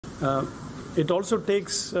It also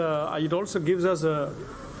takes, it also gives us a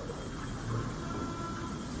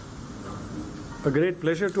great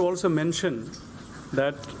pleasure to also mention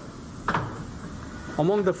that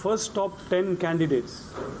among the first top 10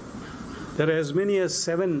 candidates, there are as many as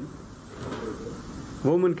 7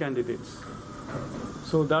 women candidates.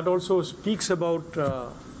 So that also speaks about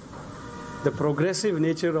the progressive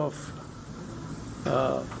nature of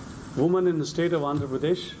women in the state of Andhra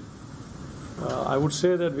Pradesh. I would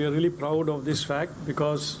say that we are really proud of this fact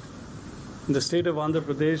because in the state of Andhra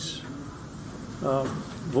Pradesh,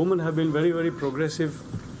 women have been very, very progressive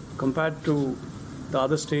compared to the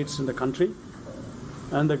other states in the country.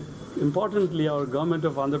 And importantly, our government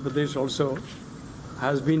of Andhra Pradesh also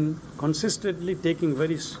has been consistently taking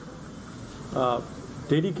very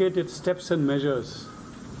dedicated steps and measures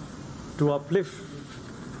to uplift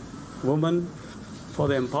women, for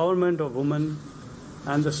the empowerment of women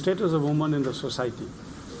and the status of women in the society.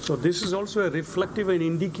 So this is also a reflective and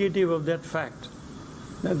indicative of that fact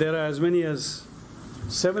that there are as many as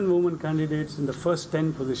 7 women candidates in the first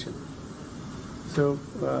 10 position. So,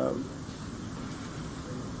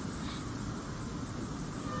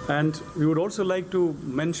 and we would also like to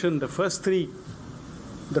mention the first 3,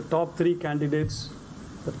 the top 3 candidates.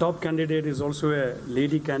 The top candidate is also a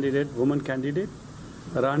lady candidate, woman candidate,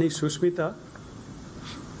 Rani Susmita.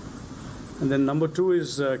 And then number 2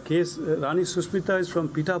 is Rani Susmita is from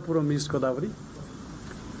Pitapuram, East Godavari.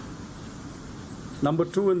 Number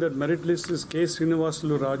 2 in that merit list is K.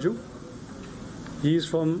 Srinivasulu Raju. He is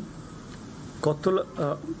from Kottula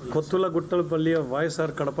Guttalapalli of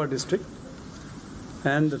YSR Kadapa district.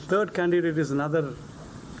 And the 3rd candidate is another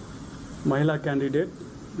Mahila candidate,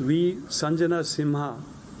 V. Sanjana Simha.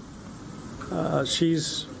 She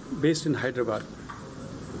is based in Hyderabad.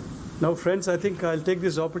 Now, friends, I think I'll take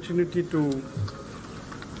this opportunity to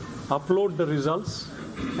upload the results,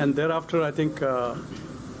 and thereafter I think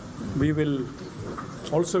we will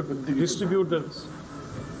also distribute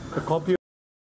the copy